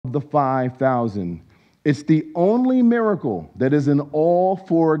of the 5,000. It's the only miracle that is in all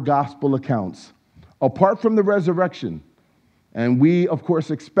four gospel accounts, apart from the resurrection. And we, of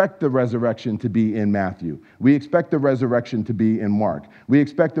course, expect the resurrection to be in Matthew. We expect the resurrection to be in Mark. We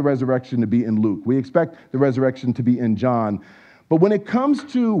expect the resurrection to be in Luke. We expect the resurrection to be in John. But when it comes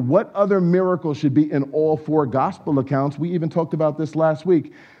to what other miracle should be in all four gospel accounts, we even talked about this last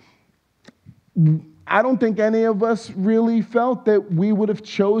week. I don't think any of us really felt that we would have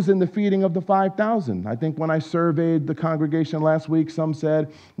chosen the feeding of the 5,000. I think when I surveyed the congregation last week, some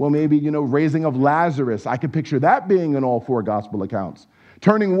said, well, maybe, raising of Lazarus. I could picture that being in all four gospel accounts.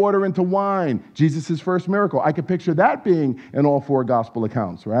 Turning water into wine, Jesus' first miracle. I could picture that being in all four gospel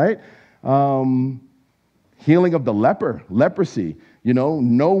accounts, right? Healing of the leprosy.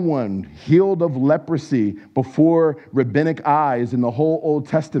 No one healed of leprosy before rabbinic eyes in the whole Old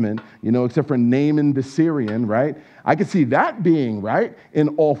Testament, except for Naaman the Syrian, right? I could see that being, right, in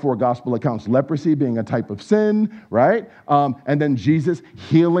all four gospel accounts. Leprosy being a type of sin, right? And then Jesus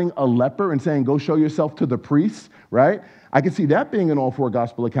healing a leper and saying, go show yourself to the priests, right? I could see that being in all four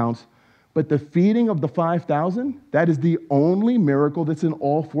gospel accounts. But the feeding of the 5,000, that is the only miracle that's in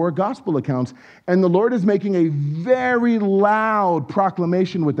all four gospel accounts. And the Lord is making a very loud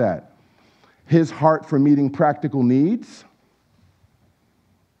proclamation with that. His heart for meeting practical needs.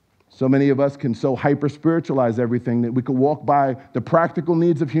 So many of us can so hyper-spiritualize everything that we could walk by the practical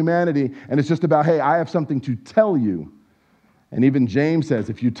needs of humanity, and it's just about, hey, I have something to tell you. And even James says,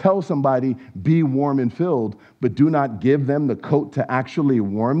 if you tell somebody, be warm and filled, but do not give them the coat to actually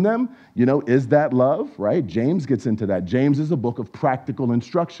warm them, is that love, right? James gets into that. James is a book of practical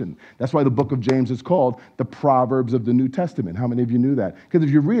instruction. That's why the book of James is called the Proverbs of the New Testament. How many of you knew that? Because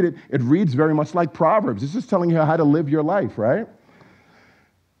if you read it, it reads very much like Proverbs. It's just telling you how to live your life, right?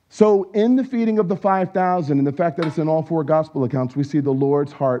 So in the feeding of the 5,000 and the fact that it's in all four gospel accounts, we see the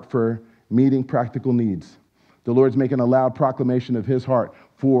Lord's heart for meeting practical needs. The Lord's making a loud proclamation of his heart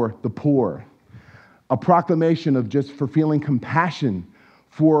for the poor. A proclamation of just for feeling compassion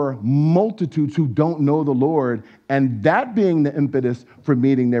for multitudes who don't know the Lord, and that being the impetus for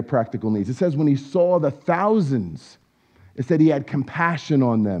meeting their practical needs. It says when he saw the thousands, it said he had compassion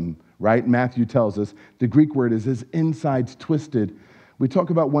on them, right? Matthew tells us. The Greek word is his insides twisted. We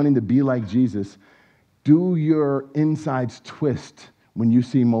talk about wanting to be like Jesus. Do your insides twist when you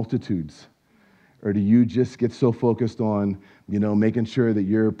see multitudes? Or do you just get so focused on, making sure that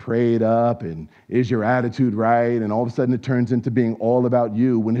you're prayed up and is your attitude right? And all of a sudden it turns into being all about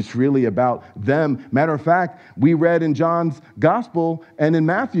you when it's really about them. Matter of fact, we read in John's gospel and in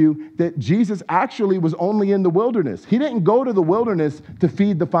Matthew that Jesus actually was only in the wilderness. He didn't go to the wilderness to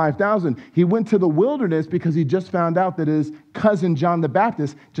feed the 5,000. He went to the wilderness because he just found out that his cousin John the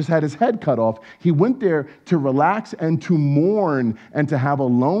Baptist just had his head cut off. He went there to relax and to mourn and to have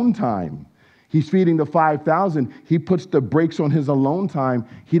alone time. He's feeding the 5,000. He puts the brakes on his alone time.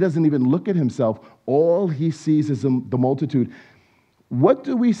 He doesn't even look at himself. All he sees is the multitude. What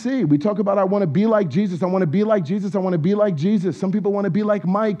do we see? We talk about, I want to be like Jesus. I want to be like Jesus. I want to be like Jesus. Some people want to be like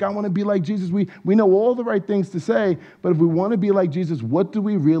Mike. I want to be like Jesus. We know all the right things to say, but if we want to be like Jesus, what do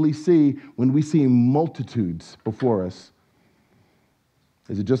we really see when we see multitudes before us?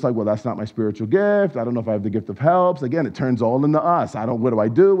 Is it just like, well, that's not my spiritual gift. I don't know if I have the gift of helps. Again, it turns all into us. What do I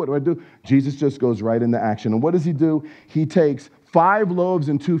do? What do I do? Jesus just goes right into action. And what does he do? He takes 5 loaves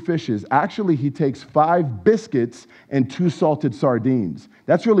and 2 fishes. Actually, he takes 5 biscuits and 2 salted sardines.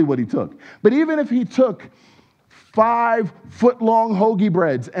 That's really what he took. But even if he took 5 foot-long hoagie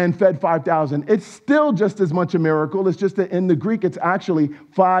breads and fed 5,000. It's still just as much a miracle. It's just that in the Greek, it's actually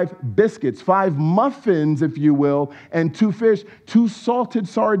 5 biscuits, 5 muffins, if you will, and 2 fish, 2 salted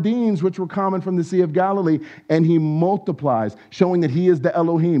sardines, which were common from the Sea of Galilee. And he multiplies, showing that he is the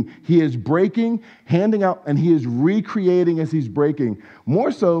Elohim. He is breaking, handing out, and he is recreating as he's breaking.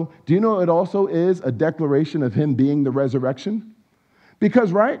 More so, do you know it also is a declaration of him being the resurrection?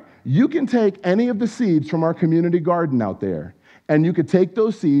 Because, right, you can take any of the seeds from our community garden out there, and you could take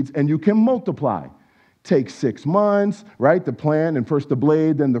those seeds and you can multiply. Take 6 months, right, the plant and first the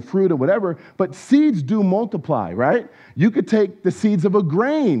blade, then the fruit or whatever, but seeds do multiply, right? You could take the seeds of a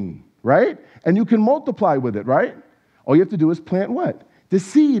grain, right, and you can multiply with it, right? All you have to do is plant what? The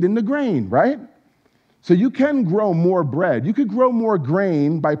seed in the grain, right? So you can grow more bread. You could grow more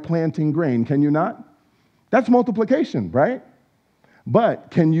grain by planting grain, can you not? That's multiplication, right? But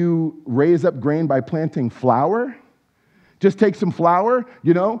can you raise up grain by planting flour? Just take some flour,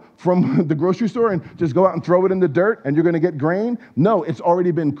 from the grocery store and just go out and throw it in the dirt and you're going to get grain? No, it's already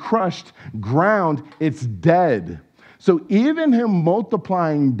been crushed, ground, it's dead. So even him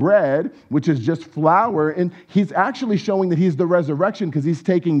multiplying bread, which is just flour, and he's actually showing that he's the resurrection because he's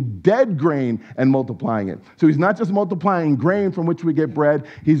taking dead grain and multiplying it. So he's not just multiplying grain from which we get bread,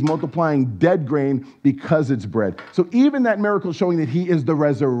 he's multiplying dead grain because it's bread. So even that miracle showing that he is the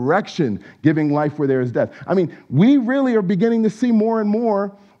resurrection, giving life where there is death. I mean, we really are beginning to see more and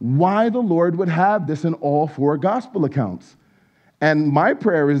more why the Lord would have this in all four gospel accounts. And my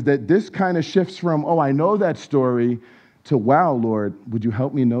prayer is that this kind of shifts from, oh, I know that story, to, wow, Lord, would you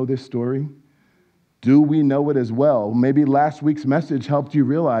help me know this story? Do we know it as well? Maybe last week's message helped you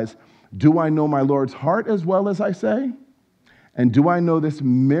realize, do I know my Lord's heart as well as I say? And do I know this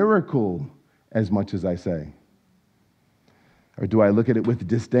miracle as much as I say? Or do I look at it with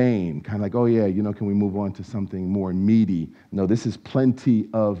disdain, kind of like, oh yeah, can we move on to something more meaty? No, this is plenty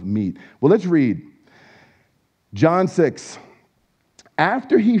of meat. Well, let's read John 6.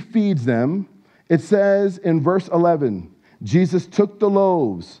 After he feeds them, it says in verse 11, Jesus took the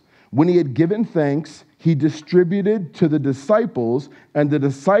loaves. When he had given thanks, he distributed to the disciples, and the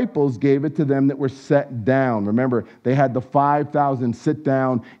disciples gave it to them that were set down. Remember, they had the 5,000 sit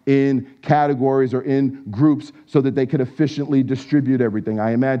down in categories or in groups so that they could efficiently distribute everything.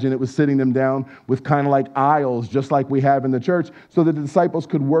 I imagine it was sitting them down with kind of like aisles, just like we have in the church, so that the disciples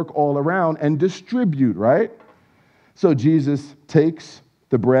could work all around and distribute, right? So Jesus takes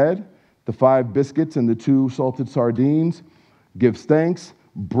the bread, the 5 biscuits and the 2 salted sardines, gives thanks,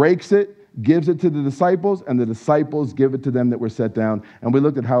 breaks it, gives it to the disciples, and the disciples give it to them that were set down. And we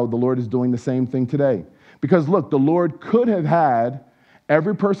looked at how the Lord is doing the same thing today. Because look, the Lord could have had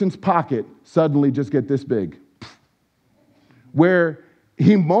every person's pocket suddenly just get this big, where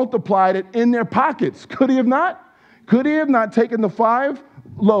he multiplied it in their pockets. Could he have not? Could he have not taken the 5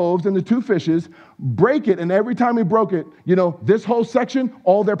 loaves and the 2 fishes, break it, and every time he broke it, this whole section,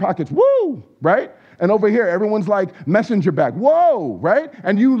 all their pockets, woo, right? And over here, everyone's like messenger bag, whoa, right?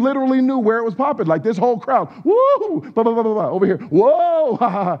 And you literally knew where it was popping, like this whole crowd, woo, blah, blah, blah, blah, blah. Over here, whoa, ha,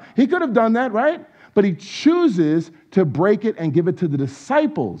 ha, ha. He could have done that, right? But he chooses to break it and give it to the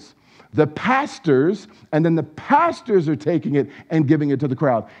disciples, the pastors, and then the pastors are taking it and giving it to the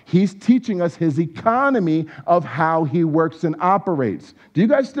crowd. He's teaching us his economy of how he works and operates. Do you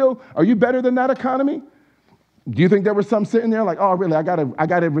guys are you better than that economy? Do you think there was some sitting there like, oh, really, I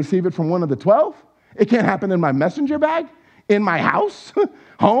gotta receive it from one of the 12? It can't happen in my messenger bag? In my house?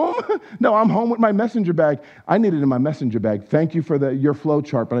 Home? No, I'm home with my messenger bag. I need it in my messenger bag. Thank you for your flow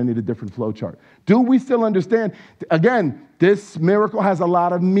chart, but I need a different flow chart. Do we still understand? Again, this miracle has a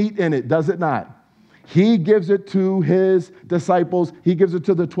lot of meat in it, does it not? He gives it to his disciples. He gives it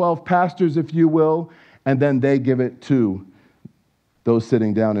to the 12 pastors, if you will, and then they give it to those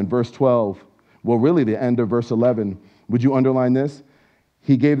sitting down. In verse 12, well, really the end of verse 11, would you underline this?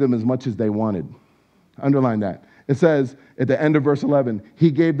 He gave them as much as they wanted. Underline that. It says at the end of verse 11, he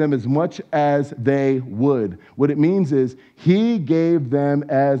gave them as much as they would. What it means is he gave them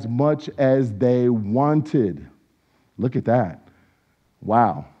as much as they wanted. Look at that.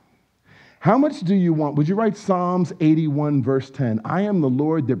 Wow. How much do you want? Would you write Psalms 81 verse 10? I am the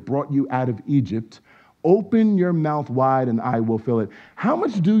Lord that brought you out of Egypt. Open your mouth wide and I will fill it. How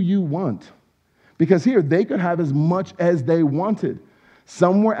much do you want? Because here they could have as much as they wanted.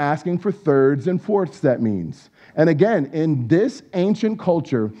 Some were asking for thirds and fourths, that means. And again, in this ancient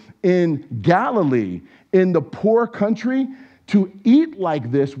culture, in Galilee, in the poor country, to eat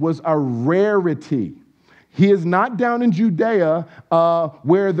like this was a rarity. He is not down in Judea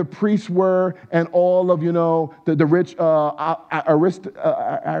where the priests were and all of, the rich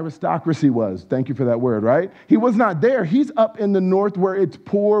aristocracy was. Thank you for that word, right? He was not there. He's up in the north where it's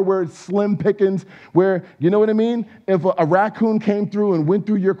poor, where it's slim pickings, where, you know what I mean? If a raccoon came through and went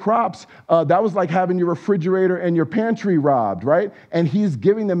through your crops, that was like having your refrigerator and your pantry robbed, right? And he's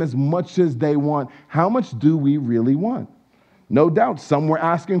giving them as much as they want. How much do we really want? No doubt, some were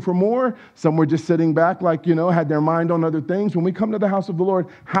asking for more. Some were just sitting back like, had their mind on other things. When we come to the house of the Lord,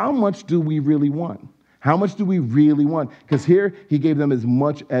 how much do we really want? How much do we really want? Because here, he gave them as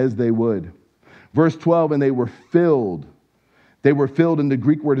much as they would. Verse 12, and they were filled. They were filled, and the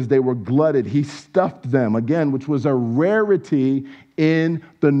Greek word is they were glutted. He stuffed them, again, which was a rarity in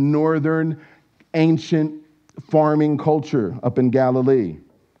the northern ancient farming culture up in Galilee.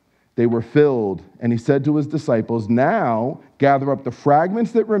 They were filled, and he said to his disciples, now gather up the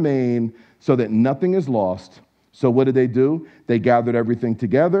fragments that remain so that nothing is lost. So what did they do? They gathered everything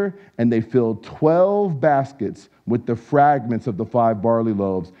together, and they filled 12 baskets with the fragments of the 5 barley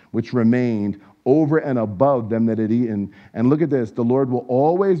loaves, which remained over and above them that had eaten. And look at this. The Lord will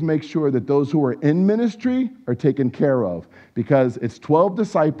always make sure that those who are in ministry are taken care of, because it's 12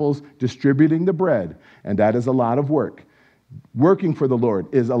 disciples distributing the bread, and that is a lot of work. Working for the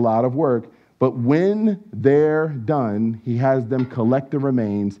Lord is a lot of work, but when they're done, he has them collect the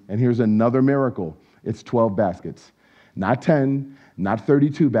remains, and here's another miracle. It's 12 baskets. Not 10, not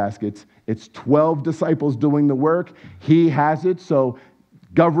 32 baskets. It's 12 disciples doing the work. He has it, so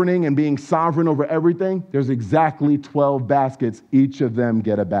governing and being sovereign over everything, there's exactly 12 baskets. Each of them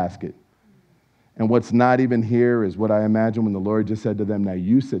get a basket. And what's not even here is what I imagine when the Lord just said to them, now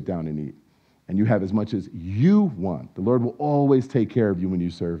you sit down and eat, and you have as much as you want. The Lord will always take care of you when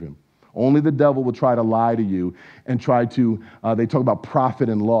you serve him. Only the devil will try to lie to you and try to, they talk about profit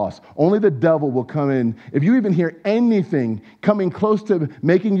and loss. Only the devil will come in. If you even hear anything coming close to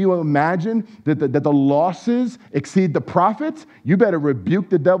making you imagine that the losses exceed the profits, you better rebuke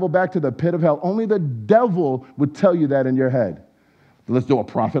the devil back to the pit of hell. Only the devil would tell you that in your head. Let's do a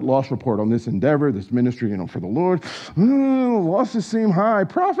profit loss report on this endeavor, this ministry, for the Lord. Losses seem high.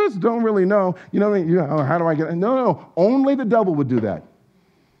 Profits don't really know. How do I get it? No. Only the devil would do that.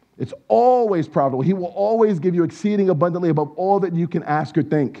 It's always profitable. He will always give you exceeding abundantly above all that you can ask or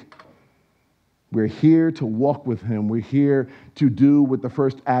think. We're here to walk with him. We're here to do what the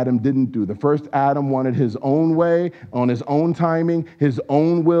first Adam didn't do. The first Adam wanted his own way, on his own timing, his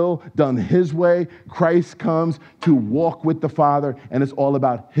own will, done his way. Christ comes to walk with the Father, and it's all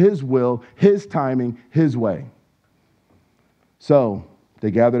about his will, his timing, his way. So they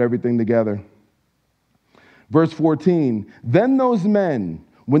gathered everything together. Verse 14, then those men,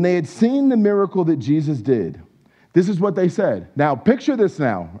 when they had seen the miracle that Jesus did, this is what they said. Now, picture this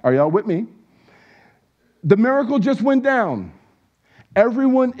now. Are y'all with me? The miracle just went down.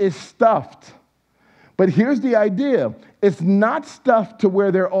 Everyone is stuffed. But here's the idea. It's not stuffed to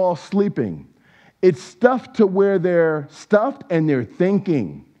where they're all sleeping. It's stuffed to where they're stuffed and they're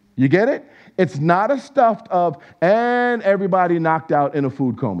thinking. You get it? It's not a stuffed of, and everybody knocked out in a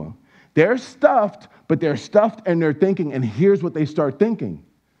food coma. They're stuffed, but they're stuffed and they're thinking. And here's what they start thinking.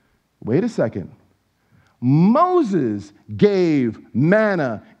 Wait a second. Moses gave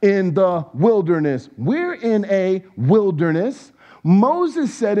manna in the wilderness. We're in a wilderness.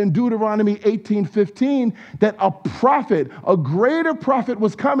 Moses said in Deuteronomy 18:15 that a prophet, a greater prophet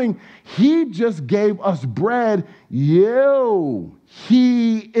was coming. He just gave us bread. He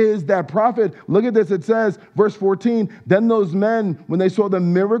is that prophet. Look at this. It says, verse 14, then those men, when they saw the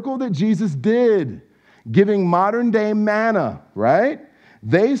miracle that Jesus did, giving modern day manna, right?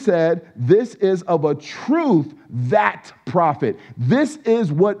 They said, this is of a truth that prophet. This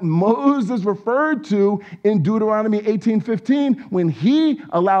is what Moses referred to in Deuteronomy 18:15 when he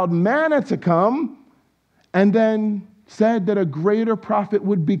allowed manna to come and then said that a greater prophet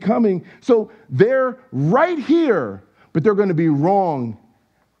would be coming. So they're right here, but they're going to be wrong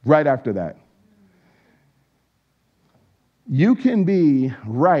right after that. You can be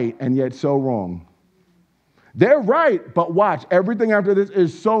right and yet so wrong. They're right, but watch, everything after this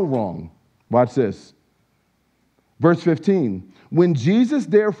is so wrong. Watch this. Verse 15, when Jesus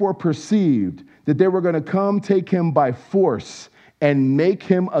therefore perceived that they were going to come take him by force and make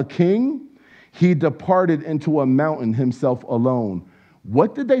him a king, he departed into a mountain himself alone.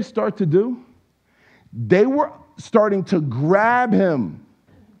 What did they start to do? They were starting to grab him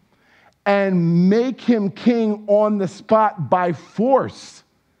and make him king on the spot by force.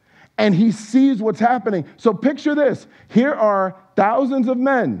 And he sees what's happening. So picture this. Here are thousands of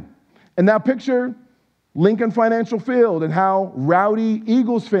men. And now picture Lincoln Financial Field and how rowdy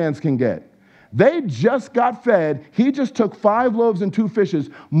Eagles fans can get. They just got fed. He just took 5 loaves and 2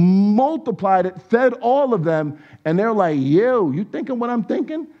 fishes, multiplied it, fed all of them. And they're like, yo, you thinking what I'm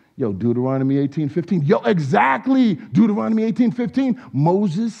thinking? Yo, Deuteronomy 18:15. Yo, exactly. Deuteronomy 18:15.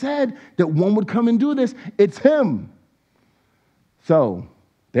 Moses said that one would come and do this. It's him. So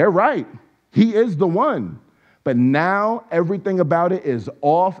they're right. He is the one. But now everything about it is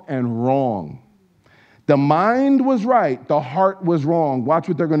off and wrong. The mind was right. The heart was wrong. Watch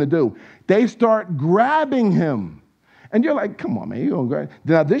what they're going to do. They start grabbing him. And you're like, come on, man. You're gonna grab.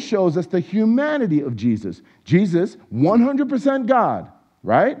 Now, this shows us the humanity of Jesus. Jesus, 100% God,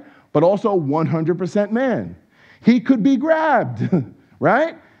 right? But also 100% man. He could be grabbed,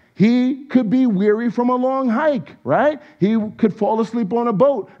 right? He could be weary from a long hike, right? He could fall asleep on a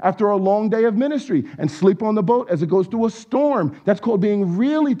boat after a long day of ministry and sleep on the boat as it goes through a storm. That's called being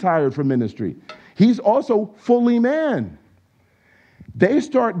really tired from ministry. He's also fully man. They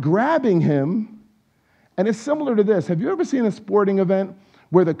start grabbing him, and it's similar to this. Have you ever seen a sporting event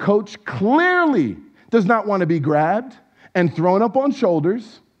where the coach clearly does not want to be grabbed and thrown up on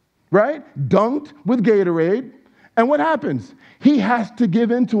shoulders, right? Dunked with Gatorade. And what happens? He has to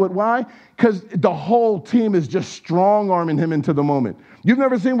give into it. Why? Because the whole team is just strong-arming him into the moment. You've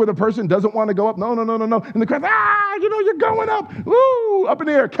never seen where the person doesn't want to go up? No. And the crowd, you're going up. Woo, up in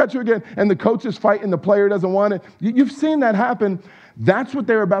the air, catch you again. And the coach is fighting, the player doesn't want it. You've seen that happen. That's what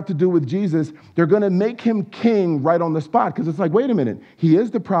they're about to do with Jesus. They're going to make him king right on the spot, because it's like, wait a minute. He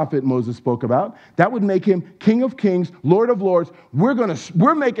is the prophet Moses spoke about. That would make him King of Kings, Lord of Lords.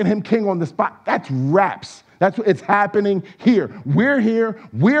 We're making him king on the spot. That's raps. That's what it's happening here.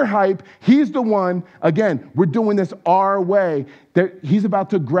 We're hype. He's the one. Again, we're doing this our way. They're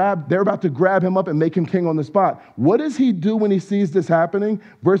about to grab him up and make him king on the spot. What does he do when he sees this happening?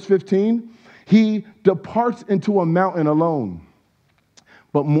 Verse 15, he departs into a mountain alone.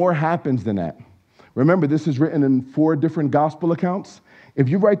 But more happens than that. Remember, this is written in 4 different gospel accounts. If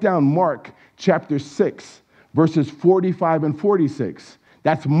you write down Mark chapter 6, verses 45 and 46,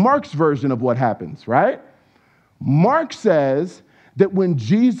 that's Mark's version of what happens, right? Mark says that when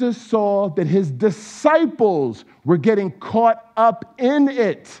Jesus saw that his disciples were getting caught up in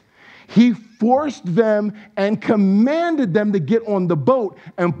it, he forced them and commanded them to get on the boat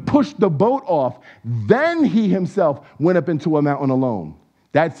and push the boat off. Then he himself went up into a mountain alone.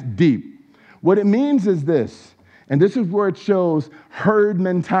 That's deep. What it means is this, and this is where it shows herd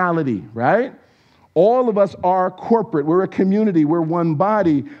mentality, right? All of us are corporate. We're a community. We're one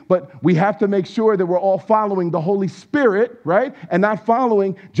body. But we have to make sure that we're all following the Holy Spirit, right? And not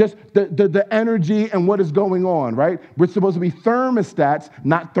following just the energy and what is going on, right? We're supposed to be thermostats,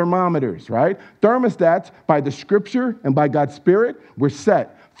 not thermometers, right? Thermostats, by the Scripture and by God's Spirit, we're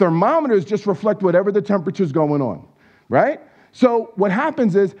set. Thermometers just reflect whatever the temperature's going on, right? So what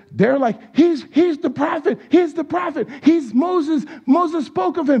happens is they're like, he's the prophet. He's the prophet. He's Moses. Moses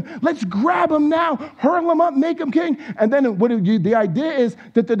spoke of him. Let's grab him now, hurl him up, make him king. And then the idea is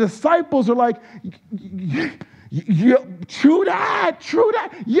that the disciples are like, true that.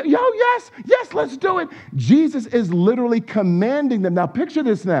 Yes, let's do it. Jesus is literally commanding them. Now picture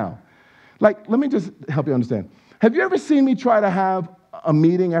this now. Like, let me just help you understand. Have you ever seen me try to have a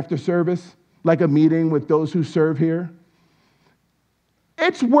meeting after service? Like a meeting with those who serve here?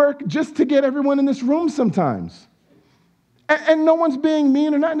 It's work just to get everyone in this room sometimes. And no one's being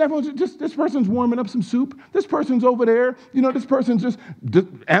mean or not. And everyone's just, this person's warming up some soup. This person's over there. This person's just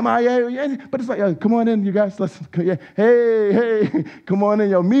MIA. But it's like, come on in, you guys. Hey, come on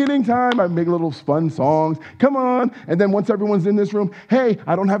in, meeting time. I make little fun songs. Come on. And then once everyone's in this room, hey,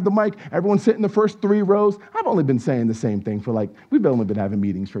 I don't have the mic. Everyone sit in the first 3 rows. I've only been saying the same thing for we've only been having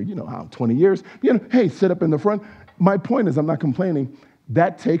meetings for, 20 years. Hey, sit up in the front. My point is, I'm not complaining.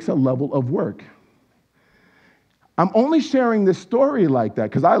 That takes a level of work. I'm only sharing this story like that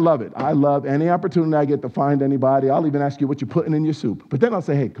because I love it. I love any opportunity I get to find anybody. I'll even ask you what you're putting in your soup. But then I'll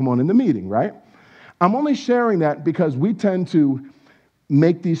say, hey, come on in the meeting, right? I'm only sharing that because we tend to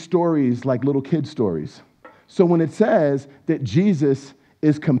make these stories like little kid stories. So when it says that Jesus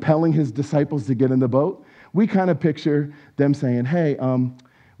is compelling his disciples to get in the boat, we kind of picture them saying, hey,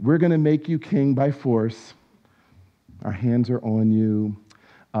 we're going to make you king by force. Our hands are on you.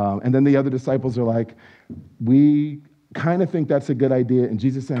 And then the other disciples are like, we kind of think that's a good idea. And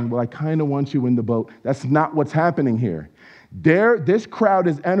Jesus saying, well, I kind of want you in the boat. That's not what's happening here. This crowd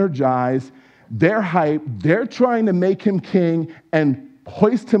is energized. They're hyped. They're trying to make him king and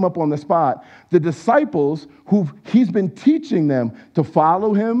hoist him up on the spot. The disciples, who he's been teaching them to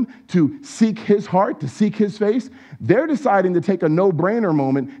follow him, to seek his heart, to seek his face, they're deciding to take a no-brainer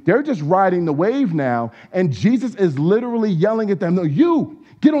moment. They're just riding the wave now. And Jesus is literally yelling at them, no, you,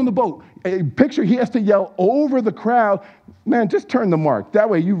 get on the boat. Picture, he has to yell over the crowd. Man, just turn the mark. That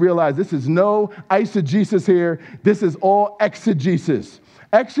way you realize this is no eisegesis here. This is all exegesis.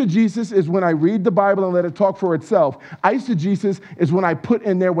 Exegesis is when I read the Bible and let it talk for itself. Eisegesis is when I put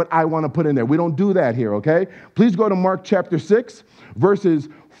in there what I want to put in there. We don't do that here, okay? Please go to Mark chapter 6, verses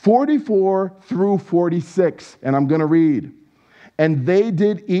 44 through 46, and I'm going to read. And they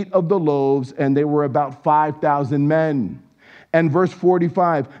did eat of the loaves, and they were about 5,000 men. And verse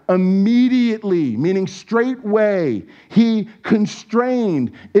 45, immediately, meaning straightway, he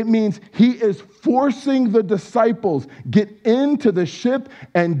constrained. It means he is forcing the disciples, get into the ship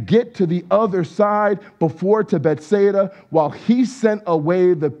and get to the other side before to Bethsaida while he sent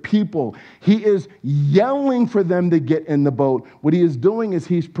away the people. He is yelling for them to get in the boat. What he is doing is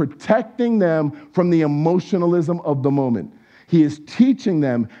he's protecting them from the emotionalism of the moment. He is teaching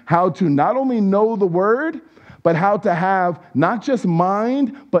them how to not only know the word, but how to have not just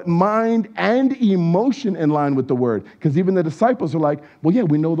mind, but mind and emotion in line with the word. Because even the disciples are like, well, yeah,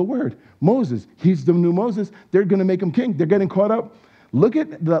 we know the word. Moses, he's the new Moses. They're going to make him king. They're getting caught up. Look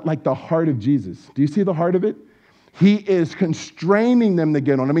at the heart of Jesus. Do you see the heart of it? He is constraining them to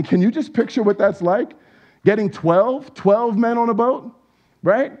get on. I mean, can you just picture what that's like? Getting 12 men on a boat,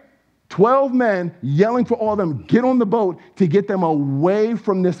 right? 12 men yelling for all of them, get on the boat to get them away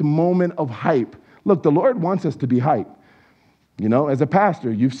from this moment of hype. Look, the Lord wants us to be hype. You know, as a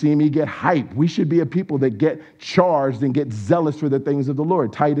pastor, you've seen me get hype. We should be a people that get charged and get zealous for the things of the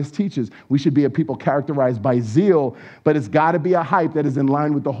Lord. Titus teaches we should be a people characterized by zeal, but it's got to be a hype that is in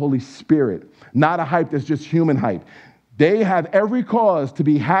line with the Holy Spirit, not a hype that's just human hype. They have every cause to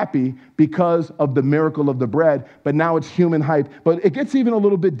be happy because of the miracle of the bread, but now it's human hype. But it gets even a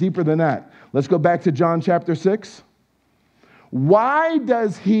little bit deeper than that. Let's go back to John chapter 6. Why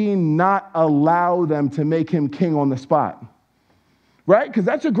does he not allow them to make him king on the spot? Right? Because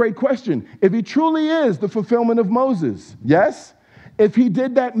that's a great question. If he truly is the fulfillment of Moses, yes? If he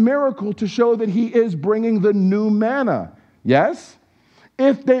did that miracle to show that he is bringing the new manna, yes?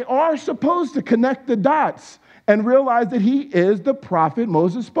 If they are supposed to connect the dots and realize that he is the prophet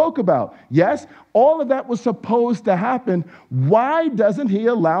Moses spoke about, yes? All of that was supposed to happen. Why doesn't he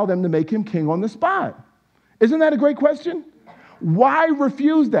allow them to make him king on the spot? Isn't that a great question? Why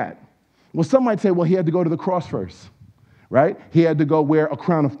refuse that? Well, some might say, well, he had to go to the cross first. Right? He had to go wear a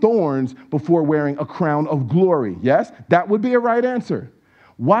crown of thorns before wearing a crown of glory. Yes? That would be a right answer.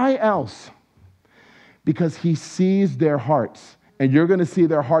 Why else? Because he sees their hearts. And you're going to see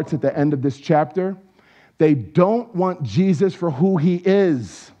their hearts at the end of this chapter. They don't want Jesus for who he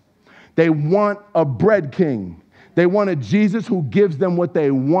is. They want a bread king. They want a Jesus who gives them what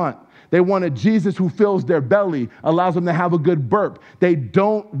they want. They want a Jesus who fills their belly, allows them to have a good burp. They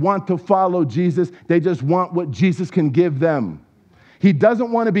don't want to follow Jesus. They just want what Jesus can give them. He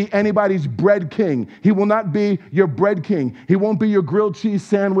doesn't want to be anybody's bread king. He will not be your bread king. He won't be your grilled cheese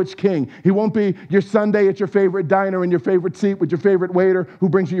sandwich king. He won't be your Sunday at your favorite diner in your favorite seat with your favorite waiter who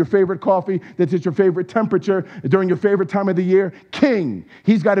brings you your favorite coffee that's at your favorite temperature during your favorite time of the year. King.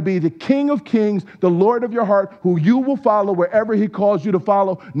 He's got to be the King of kings, the Lord of your heart, who you will follow wherever he calls you to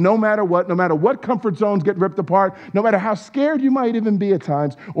follow, no matter what comfort zones get ripped apart, no matter how scared you might even be at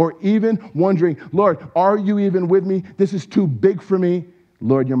times, or even wondering, Lord, are you even with me? This is too big for me.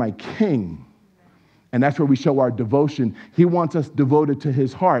 Lord, you're my king. And that's where we show our devotion. He wants us devoted to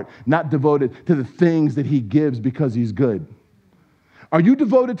his heart, not devoted to the things that he gives because he's good. Are you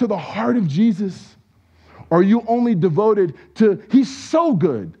devoted to the heart of Jesus? Or are you only devoted to, he's so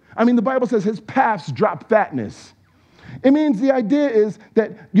good? I mean, the Bible says his paths drop fatness. It means the idea is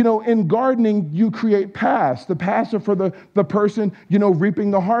that, in gardening, you create paths. The paths are for the person, reaping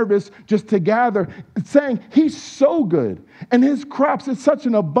the harvest just to gather. It's saying he's so good. And his crops is such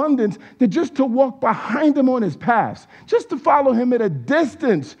an abundance that just to walk behind him on his paths, just to follow him at a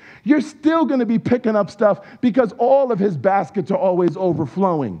distance, you're still going to be picking up stuff because all of his baskets are always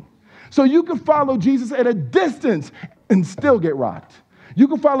overflowing. So you can follow Jesus at a distance and still get rocked. You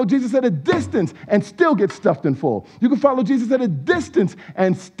can follow Jesus at a distance and still get stuffed and full. You can follow Jesus at a distance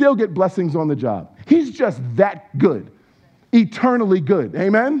and still get blessings on the job. He's just that good, eternally good.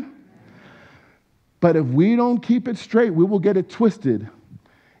 Amen? But if we don't keep it straight, we will get it twisted.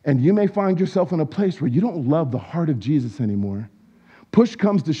 And you may find yourself in a place where you don't love the heart of Jesus anymore. Push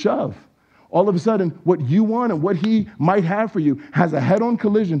comes to shove. All of a sudden, what you want and what he might have for you has a head-on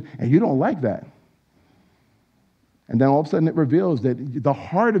collision, and you don't like that. And then all of a sudden it reveals that the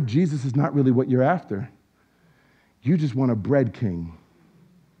heart of Jesus is not really what you're after. You just want a bread king.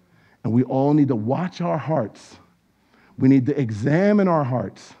 And we all need to watch our hearts. We need to examine our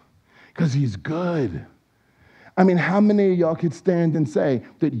hearts because he's good. I mean, how many of y'all could stand and say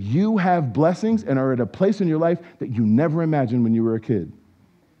that you have blessings and are at a place in your life that you never imagined when you were a kid?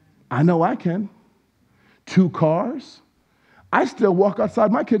 I know I can. 2 cars. I still walk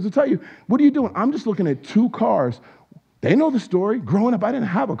outside. My kids will tell you, what are you doing? I'm just looking at 2 cars. They know the story. Growing up, I didn't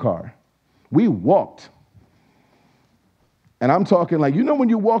have a car. We walked. And I'm talking like, when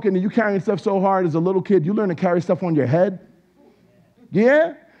you walk in and you carrying stuff so hard as a little kid, you learn to carry stuff on your head.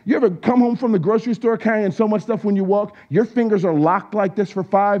 Yeah? You ever come home from the grocery store carrying so much stuff when you walk, your fingers are locked like this for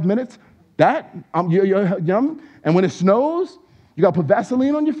 5 minutes? And when it snows, you got to put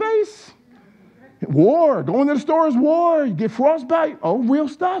Vaseline on your face. War. Going to the store is war. You get frostbite. Oh, real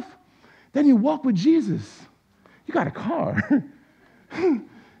stuff. Then you walk with Jesus. You got a car.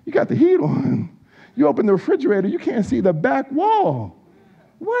 You got the heat on. You open the refrigerator, you can't see the back wall.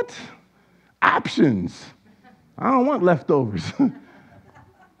 What? Options. I don't want leftovers.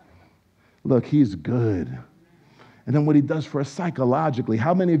 Look, he's good. And then what he does for us psychologically.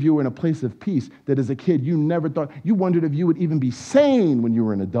 How many of you were in a place of peace that as a kid you wondered if you would even be sane when you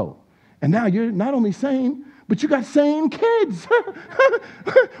were an adult? And now you're not only sane, but you got sane kids.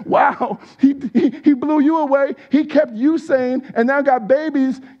 Wow, he blew you away. He kept you sane, and now got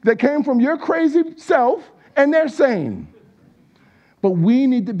babies that came from your crazy self, and they're sane. But we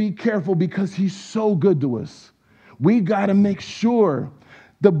need to be careful because he's so good to us. We got to make sure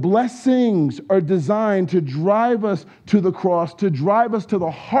the blessings are designed to drive us to the cross, to drive us to the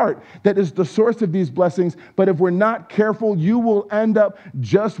heart that is the source of these blessings. But if we're not careful, you will end up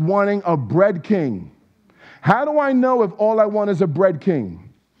just wanting a bread king. How do I know if all I want is a bread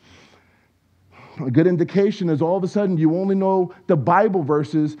king? A good indication is all of a sudden you only know the Bible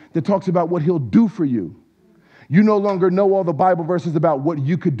verses that talks about what he'll do for you. You no longer know all the Bible verses about what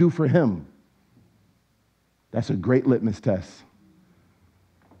you could do for him. That's a great litmus test.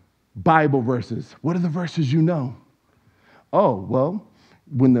 Bible verses. What are the verses you know? Oh, well,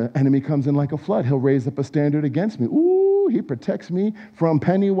 when the enemy comes in like a flood, he'll raise up a standard against me. Ooh, he protects me from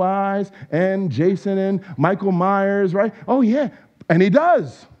Pennywise and Jason and Michael Myers, right? Oh, yeah, and he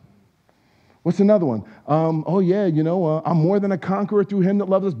does. What's another one? I'm more than a conqueror through him that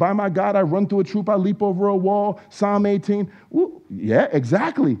loves us. By my God, I run through a troop, I leap over a wall. Psalm 18. Ooh, yeah,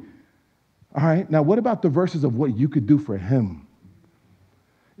 exactly. All right, now what about the verses of what you could do for him?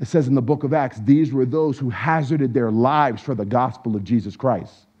 It says in the book of Acts, these were those who hazarded their lives for the gospel of Jesus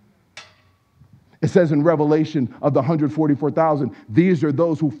Christ. It says in Revelation of the 144,000, these are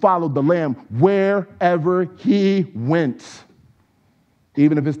those who followed the Lamb wherever he went,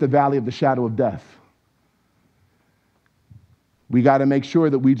 even if it's the valley of the shadow of death. We got to make sure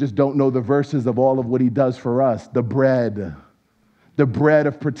that we just don't know the verses of all of what he does for us. The bread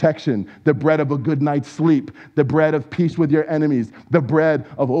of protection, the bread of a good night's sleep, the bread of peace with your enemies, the bread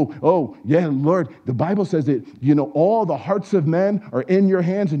of, Lord, the Bible says that, all the hearts of men are in your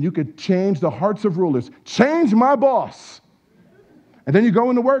hands and you could change the hearts of rulers. Change my boss. And then you go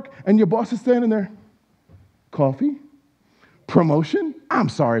into work and your boss is standing there. Coffee? Promotion? I'm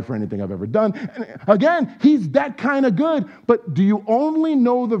sorry for anything I've ever done. And again, he's that kind of good, but do you only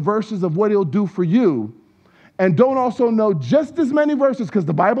know the verses of what he'll do for you and don't also know just as many verses, because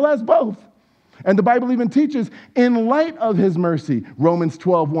the Bible has both. And the Bible even teaches, in light of his mercy, Romans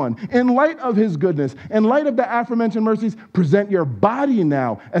 12:1, in light of his goodness, in light of the aforementioned mercies, present your body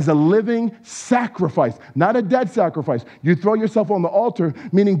now as a living sacrifice, not a dead sacrifice. You throw yourself on the altar,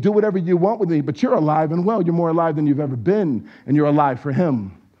 meaning do whatever you want with me, but you're alive and well. You're more alive than you've ever been, and you're alive for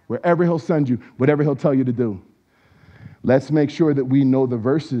him, wherever he'll send you, whatever he'll tell you to do. Let's make sure that we know the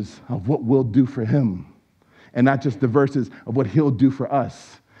verses of what we'll do for him, and not just the verses of what he'll do for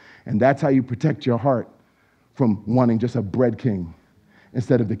us. And that's how you protect your heart from wanting just a bread king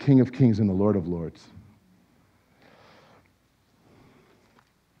instead of the King of Kings and the Lord of Lords.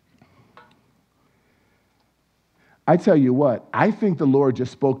 I tell you what, I think the Lord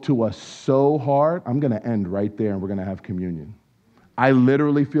just spoke to us so hard. I'm going to end right there and we're going to have communion. I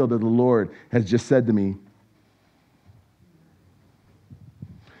literally feel that the Lord has just said to me,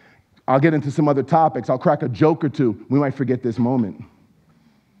 I'll get into some other topics. I'll crack a joke or two. We might forget this moment.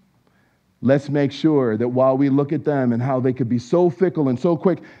 Let's make sure that while we look at them and how they could be so fickle and so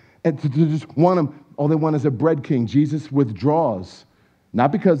quick, and to just want them, all they want is a bread king. Jesus withdraws,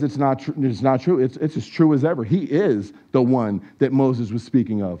 not because it's not true. It's not true. It's as true as ever. He is the one that Moses was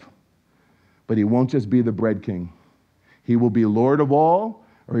speaking of. But he won't just be the bread king. He will be Lord of all,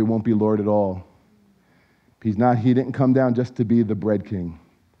 or he won't be Lord at all. He didn't come down just to be the bread king.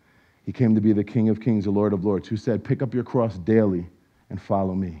 He came to be the King of Kings, the Lord of Lords, who said, pick up your cross daily and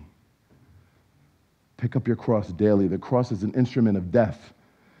follow me. Pick up your cross daily. The cross is an instrument of death.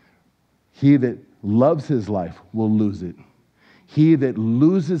 He that loves his life will lose it. He that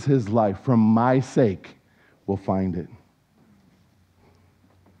loses his life for my sake will find it.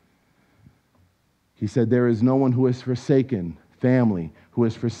 He said, there is no one who has forsaken family, who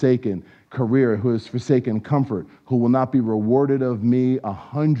has forsaken career, who has forsaken comfort, who will not be rewarded of me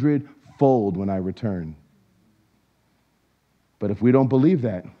 100-fold when I return. But if we don't believe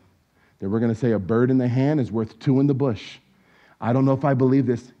that, then we're going to say a bird in the hand is worth two in the bush. I don't know if I believe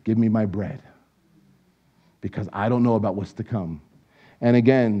this. Give me my bread. Because I don't know about what's to come. And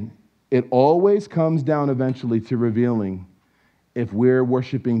again, it always comes down eventually to revealing if we're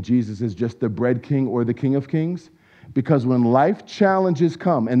worshiping Jesus as just the bread king or the King of Kings. Because when life challenges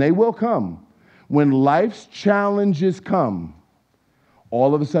come, and they will come, when life's challenges come,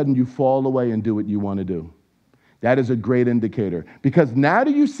 all of a sudden you fall away and do what you want to do. That is a great indicator. Because now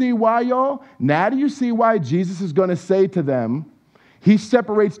do you see why, y'all? Now do you see why Jesus is going to say to them, he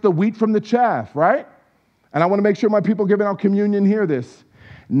separates the wheat from the chaff, right? And I want to make sure my people giving out communion hear this.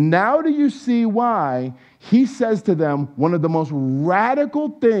 Now do you see why he says to them one of the most radical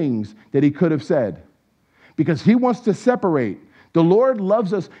things that he could have said? because he wants to separate. The Lord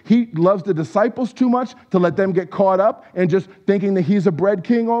loves us. He loves the disciples too much to let them get caught up and just thinking that he's a bread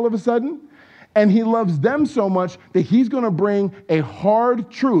king all of a sudden. And he loves them so much that he's going to bring a hard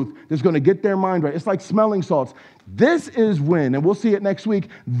truth that's going to get their mind right. It's like smelling salts. This is when, and we'll see it next week,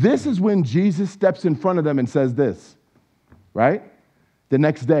 this is when Jesus steps in front of them and says this, right? The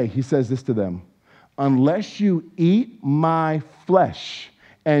next day, he says this to them: unless you eat my flesh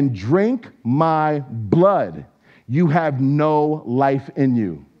and drink my blood, you have no life in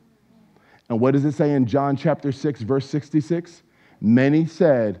you. And what does it say in John chapter 6, verse 66? Many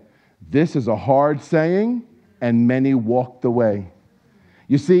said, this is a hard saying, and many walked away.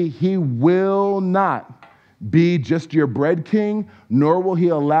 You see, he will not be just your bread king, nor will he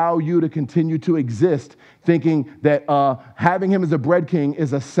allow you to continue to exist thinking that having him as a bread king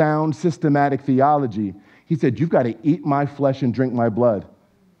is a sound, systematic theology. He said, you've got to eat my flesh and drink my blood.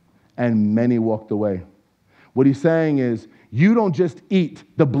 And many walked away. What he's saying is, you don't just eat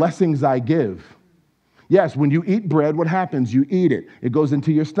the blessings I give. Yes, when you eat bread, what happens? You eat it. It goes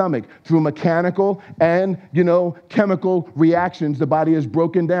into your stomach. Through mechanical and, chemical reactions, the body is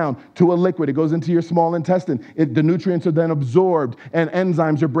broken down to a liquid. It goes into your small intestine. The nutrients are then absorbed, and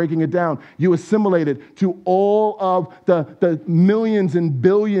enzymes are breaking it down. You assimilate it to all of the millions and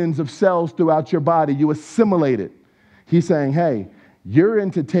billions of cells throughout your body. You assimilate it. He's saying, hey, you're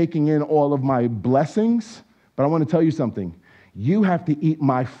into taking in all of my blessings, but I want to tell you something. You have to eat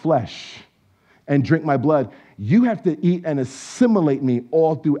my flesh and drink my blood. You have to eat and assimilate me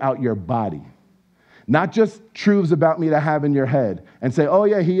all throughout your body. Not just truths about me to have in your head and say, oh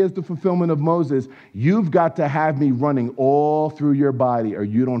yeah, he is the fulfillment of Moses. You've got to have me running all through your body or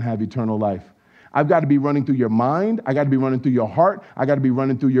you don't have eternal life. I've got to be running through your mind. I got to be running through your heart. I got to be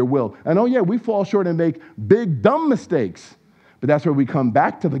running through your will. And oh yeah, we fall short and make big, dumb mistakes. But that's where we come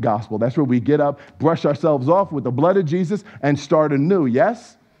back to the gospel. That's where we get up, brush ourselves off with the blood of Jesus, and start anew,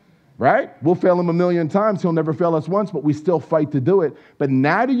 yes? Right? We'll fail him a million times. He'll never fail us once, but we still fight to do it. But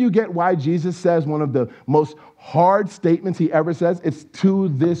now do you get why Jesus says one of the most hard statements he ever says? It's to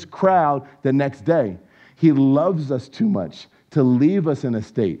this crowd the next day. He loves us too much to leave us in a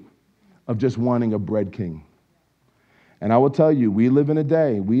state of just wanting a bread king. And I will tell you, we live in a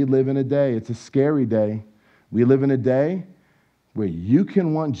day, it's a scary day. We live in a day where you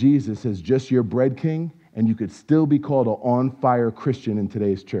can want Jesus as just your bread king, and you could still be called an on-fire Christian in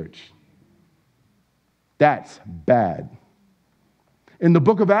today's church. That's bad. In the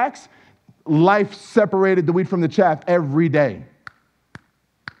book of Acts, life separated the wheat from the chaff every day.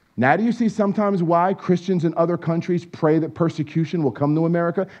 Now do you see sometimes why Christians in other countries pray that persecution will come to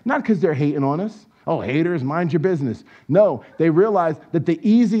America? Not because they're hating on us. Oh, haters, mind your business. No, they realize that the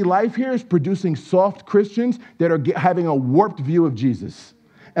easy life here is producing soft Christians that are having a warped view of Jesus.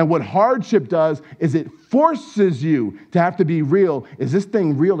 And what hardship does is it forces you to have to be real. Is this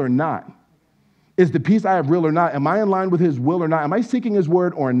thing real or not? Is the peace I have real or not? Am I in line with his will or not? Am I seeking his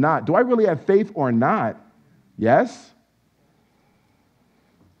word or not? Do I really have faith or not? Yes?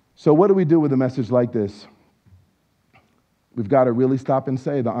 So what do we do with a message like this? We've got to really stop and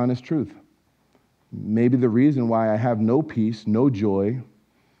say the honest truth. Maybe the reason why I have no peace, no joy,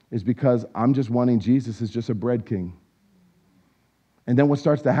 is because I'm just wanting Jesus as just a bread king. And then what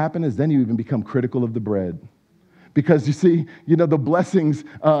starts to happen is then you even become critical of the bread. Because you see, the blessings,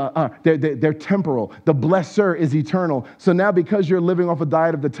 they're temporal. The blesser is eternal. So now because you're living off a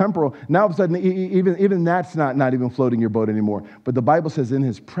diet of the temporal, now all of a sudden even that's not even floating your boat anymore. But the Bible says in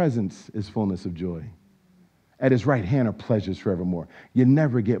his presence is fullness of joy. At his right hand are pleasures forevermore. You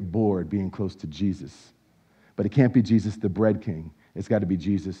never get bored being close to Jesus. But it can't be Jesus, the bread king. It's got to be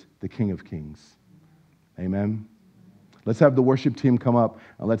Jesus, the King of Kings. Amen? Let's have the worship team come up,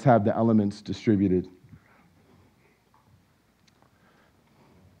 and let's have the elements distributed.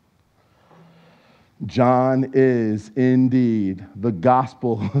 John is indeed the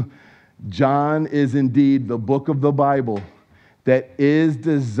gospel. John is indeed the book of the Bible that is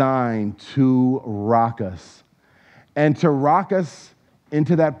designed to rock us. And to rock us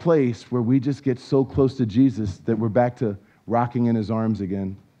into that place where we just get so close to Jesus that we're back to rocking in his arms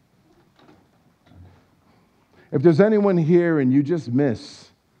again. If there's anyone here and you just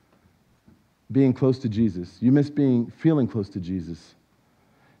miss being close to Jesus, you miss feeling close to Jesus,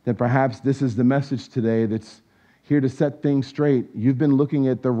 then perhaps this is the message today that's here to set things straight. You've been looking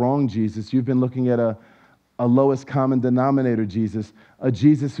at the wrong Jesus. You've been looking at a lowest common denominator Jesus, a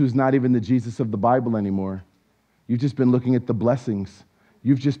Jesus who's not even the Jesus of the Bible anymore. You've just been looking at the blessings.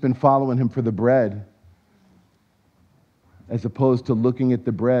 You've just been following him for the bread, as opposed to looking at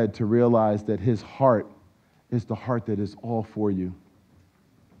the bread to realize that his heart is the heart that is all for you.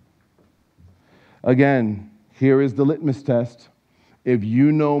 Again, Here is the litmus test. If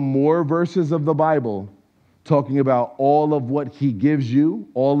you know more verses of the Bible talking about all of what he gives you,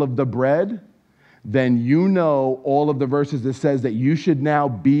 all of the bread, then you know all of the verses that says that you should now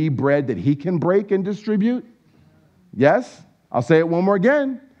be bread that he can break and distribute. Yes? I'll say it one more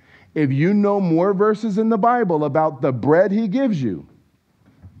again. If you know more verses in the Bible about the bread he gives you,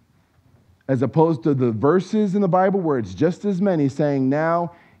 as opposed to the verses in the Bible where it's just as many saying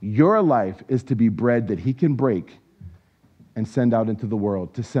now your life is to be bread that he can break and send out into the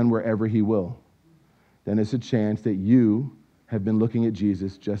world, to send wherever he will, then it's a chance that you have been looking at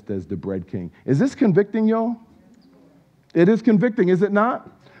Jesus just as the bread king. Is this convicting, y'all? It is convicting, is it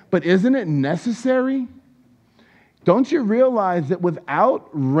not? But isn't it necessary? Don't you realize that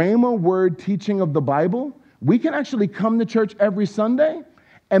without Rhema word teaching of the Bible, we can actually come to church every Sunday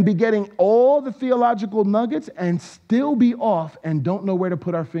and be getting all the theological nuggets and still be off and don't know where to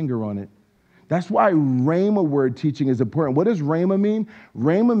put our finger on it? That's why Rhema word teaching is important. What does Rhema mean?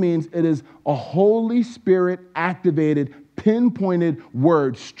 Rhema means it is a Holy Spirit activated, pinpointed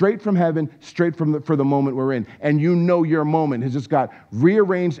word straight from heaven, straight from for the moment we're in. And you know your moment has just got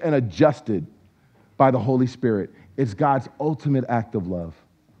rearranged and adjusted by the Holy Spirit. It's God's ultimate act of love.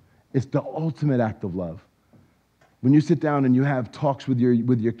 It's the ultimate act of love. When you sit down and you have talks with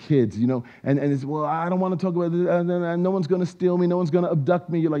your kids, you know, and it's, well, I don't want to talk about this. No one's going to steal me. No one's going to abduct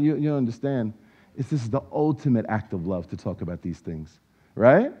me. You're like, you don't understand. This is the ultimate act of love to talk about these things,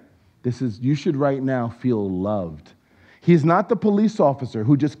 right? You should right now feel loved. He's not the police officer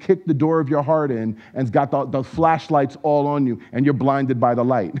who just kicked the door of your heart in and's got the flashlights all on you and you're blinded by the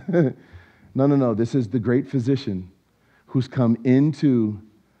light. No. This is the great physician who's come into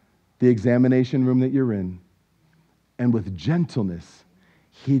the examination room that you're in. And with gentleness,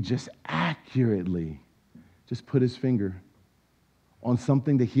 he just accurately just put his finger on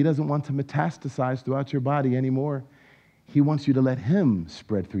something that he doesn't want to metastasize throughout your body anymore. He wants you to let him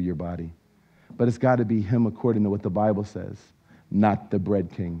spread through your body. But it's got to be him according to what the Bible says, not the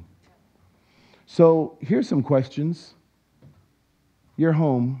bread king. So here's some questions. Your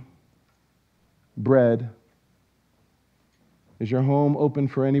home, bread. Is your home open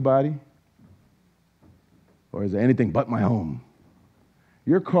for anybody? Or is it anything but my home?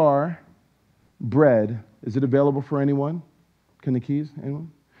 Your car, bread, is it available for anyone? Can the keys, anyone?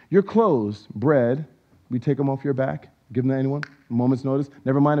 Your clothes, bread, we take them off your back, give them to anyone, a moment's notice.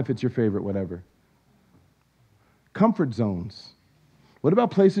 Never mind if it's your favorite, whatever. Comfort zones. What about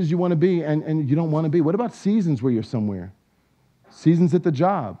places you want to be and you don't want to be? What about seasons where you're somewhere? Seasons at the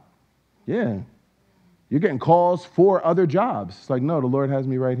job. Yeah. You're getting calls for other jobs. It's like, no, the Lord has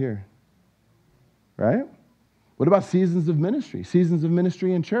me right here. Right? What about seasons of ministry? Seasons of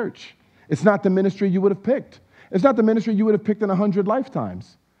ministry in church. It's not the ministry you would have picked. It's not the ministry you would have picked in 100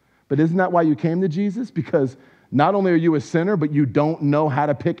 lifetimes. But isn't that why you came to Jesus? Because not only are you a sinner, but you don't know how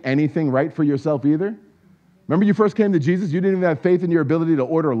to pick anything right for yourself either. Remember you first came to Jesus, you didn't even have faith in your ability to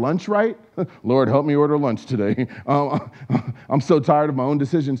order lunch right? Lord, help me order lunch today. I'm so tired of my own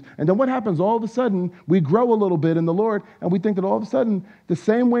decisions. And then what happens? All of a sudden, we grow a little bit in the Lord, and we think that all of a sudden, the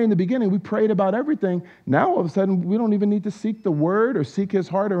same way in the beginning, we prayed about everything. Now, all of a sudden, we don't even need to seek the word or seek his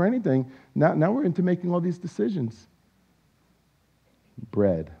heart or anything. Now we're into making all these decisions.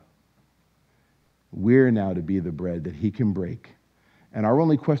 Bread. We're now to be the bread that he can break. And our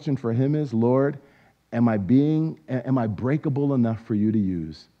only question for him is, Lord, am I breakable enough for you to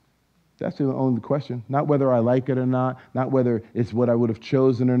use? That's the only question. Not whether I like it or not whether it's what I would have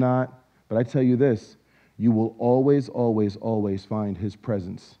chosen or not. But I tell you this, you will always, always, always find his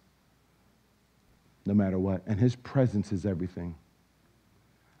presence, no matter what. And his presence is everything.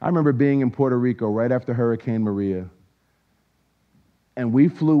 I remember being in Puerto Rico right after Hurricane Maria. And we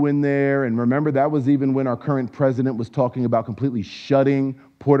flew in there, and remember that was even when our current president was talking about completely shutting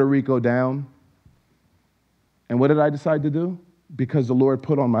Puerto Rico down. And what did I decide to do? Because the Lord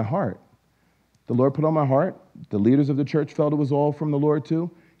put on my heart. The Lord put on my heart. The leaders of the church felt it was all from the Lord too.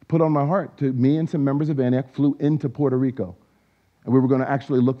 He put on my heart. Me and some members of Antioch flew into Puerto Rico. And we were going to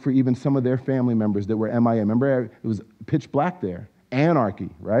actually look for even some of their family members that were MIA. Remember, it was pitch black there. Anarchy,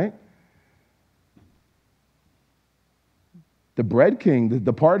 right? The bread king,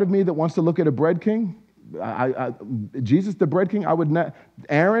 the part of me that wants to look at a bread king, Jesus the bread king, I would not.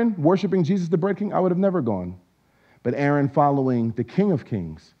 Aaron worshiping Jesus the bread king, I would have never gone. But Aaron following the King of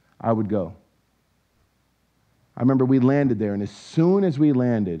Kings, I would go. I remember we landed there, and as soon as we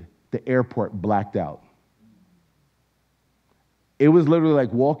landed, the airport blacked out. It was literally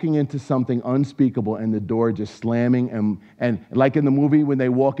like walking into something unspeakable and the door just slamming. And like in the movie when they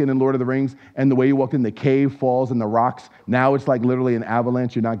walk in Lord of the Rings and the way you walked in, the cave falls and the rocks. Now it's like literally an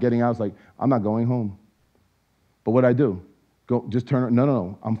avalanche. You're not getting out. It's like, I'm not going home. But what I do? Go, just turn,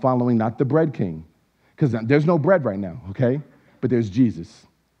 no. I'm following not the bread king. Because there's no bread right now, okay? But there's Jesus.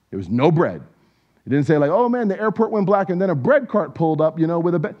 There was no bread. It didn't say like, oh man, the airport went black and then a bread cart pulled up,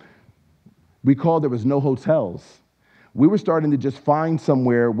 with a bed. We called there was no hotels. We were starting to just find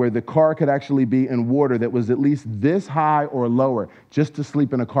somewhere where the car could actually be in water that was at least this high or lower, just to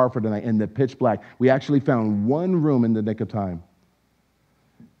sleep in a car for the night in the pitch black. We actually found one room in the nick of time.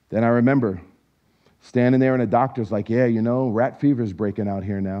 Then I remember standing there and a doctor's like, yeah, rat fever's breaking out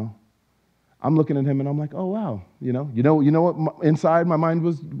here now. I'm looking at him and I'm like, oh, wow. You know what inside my mind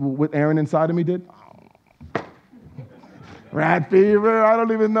was, what Aaron inside of me did? Rat fever, I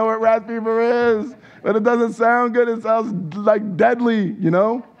don't even know what rat fever is. But it doesn't sound good. It sounds like deadly,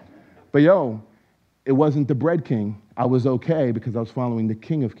 But it wasn't the bread king. I was okay because I was following the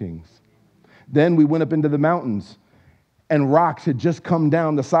King of Kings. Then we went up into the mountains and rocks had just come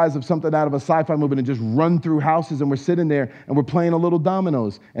down the size of something out of a sci-fi movie and just run through houses, and we're sitting there and we're playing a little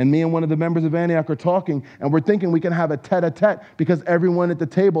dominoes. And me and one of the members of Antioch are talking, and we're thinking we can have a tete-a-tete because everyone at the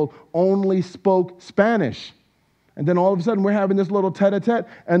table only spoke Spanish. And then all of a sudden we're having this little tete-a-tete,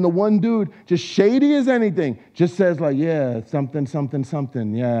 and the one dude, just shady as anything, just says like, yeah,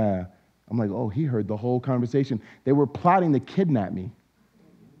 something, yeah. I'm like, oh, he heard the whole conversation. They were plotting to kidnap me.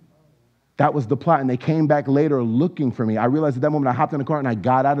 That was the plot, and they came back later looking for me. I realized at that moment I hopped in the car and I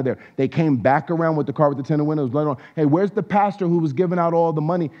got out of there. They came back around with the car with the tinted windows later on. Hey, where's the pastor who was giving out all the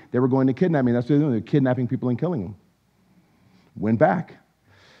money? They were going to kidnap me. That's what they're doing. They're kidnapping people and killing them. Went back.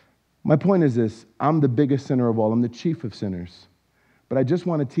 My point is this. I'm the biggest sinner of all. I'm the chief of sinners. But I just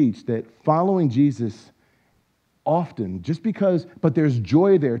want to teach that following Jesus often, but there's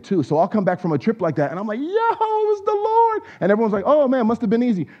joy there too. So I'll come back from a trip like that and I'm like, yo, it was the Lord. And everyone's like, oh man, must have been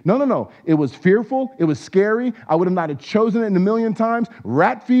easy. No. It was fearful. It was scary. I would have not have chosen it in a million times.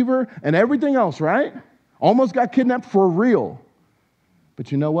 Rat fever and everything else, right? Almost got kidnapped for real.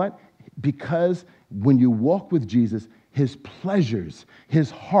 But you know what? Because when you walk with Jesus, his pleasures, his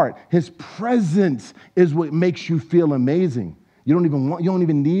heart, his presence is what makes you feel amazing. You don't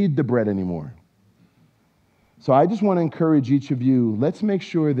even need the bread anymore. So I just want to encourage each of you, let's make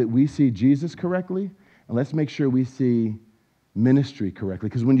sure that we see Jesus correctly, and let's make sure we see ministry correctly.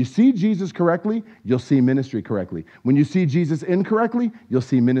 Because when you see Jesus correctly, you'll see ministry correctly. When you see Jesus incorrectly, you'll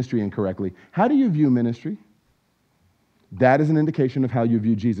see ministry incorrectly. How do you view ministry? That is an indication of how you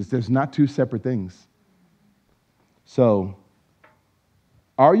view Jesus. There's not two separate things. So,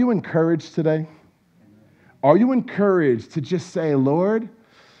 are you encouraged today? Are you encouraged to just say, Lord,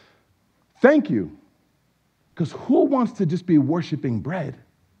 thank you? Because who wants to just be worshiping bread?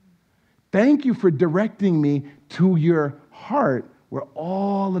 Thank you for directing me to your heart where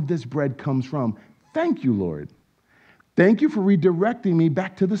all of this bread comes from. Thank you, Lord. Thank you for redirecting me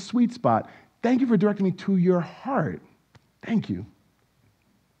back to the sweet spot. Thank you for directing me to your heart. Thank you.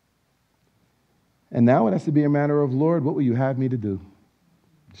 And now it has to be a matter of, Lord, what will you have me to do?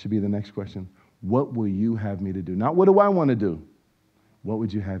 Should be the next question. What will you have me to do? Not what do I want to do? What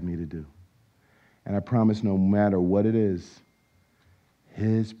would you have me to do? And I promise no matter what it is,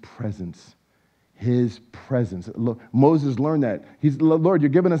 his presence. Look, Moses learned that. Lord, you're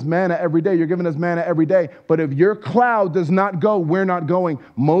giving us manna every day. You're giving us manna every day. But if your cloud does not go, we're not going.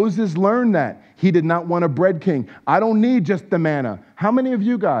 Moses learned that. He did not want a bread king. I don't need just the manna. How many of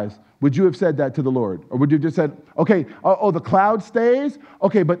you guys would you have said that to the Lord? Or would you have just said, okay, the cloud stays?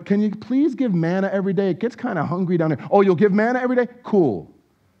 Okay, but can you please give manna every day? It gets kind of hungry down there. Oh, you'll give manna every day? Cool.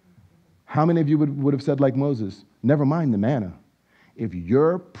 How many of you would have said like Moses, never mind the manna. If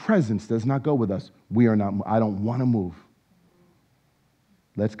your presence does not go with us, I don't want to move.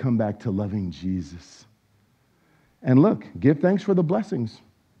 Let's come back to loving Jesus. And look, give thanks for the blessings,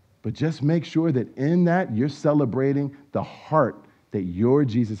 but just make sure that in that you're celebrating the heart that your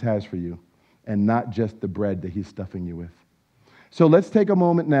Jesus has for you and not just the bread that he's stuffing you with. So let's take a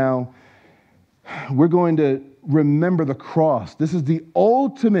moment now. We're going to remember the cross. This is the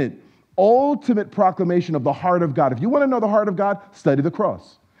ultimate proclamation of the heart of God. If you want to know the heart of God, study the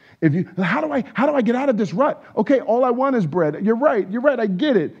cross. How do I get out of this rut? Okay, all I want is bread. You're right. I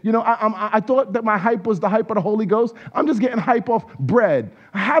get it. I thought that my hype was the hype of the Holy Ghost. I'm just getting hype off bread.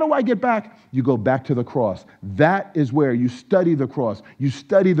 How do I get back? You go back to the cross. That is where you study the cross. You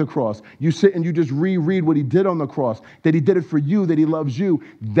study the cross. You sit and you just reread what he did on the cross, that he did it for you, that he loves you.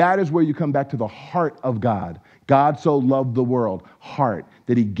 That is where you come back to the heart of God. God so loved the world, heart,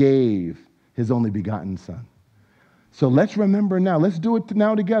 that he gave his only begotten son. So let's remember now. Let's do it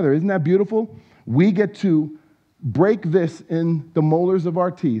now together. Isn't that beautiful? We get to break this in the molars of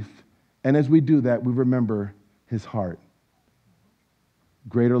our teeth. And as we do that, we remember his heart.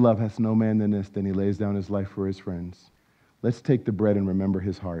 Greater love has no man than this, than he lays down his life for his friends. Let's take the bread and remember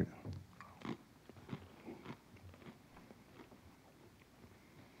his heart.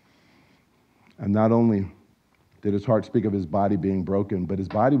 And not only did his heart speak of his body being broken, but his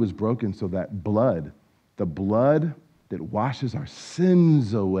body was broken so that blood, the blood that washes our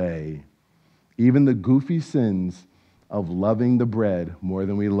sins away, even the goofy sins of loving the bread more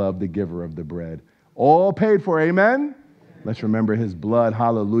than we love the giver of the bread, all paid for, amen? Let's remember his blood,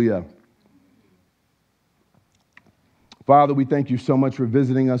 hallelujah. Father, we thank you so much for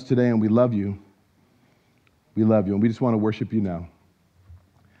visiting us today, and we love you. We love you, and we just want to worship you now.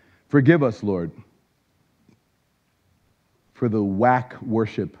 Forgive us, Lord, for the whack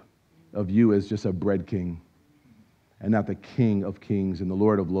worship of you as just a bread king and not the King of kings and the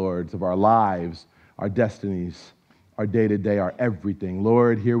Lord of lords of our lives, our destinies, our day-to-day, our everything.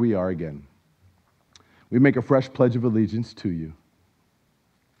 Lord, here we are again. We make a fresh pledge of allegiance to you.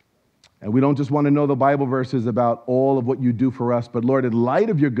 And we don't just want to know the Bible verses about all of what you do for us, but Lord, in light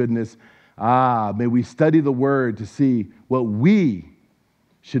of your goodness, may we study the word to see what we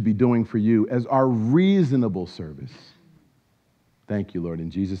should be doing for you as our reasonable service. Thank you, Lord. In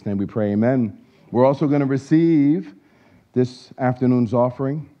Jesus' name we pray, amen. We're also going to receive this afternoon's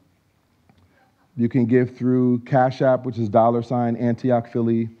offering. You can give through Cash App, which is $ Antioch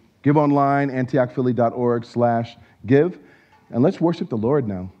Philly. Give online, antiochphilly.org/give. And let's worship the Lord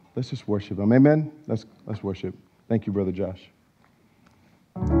now. Let's just worship him. Amen? Let's worship. Thank you, Brother Josh.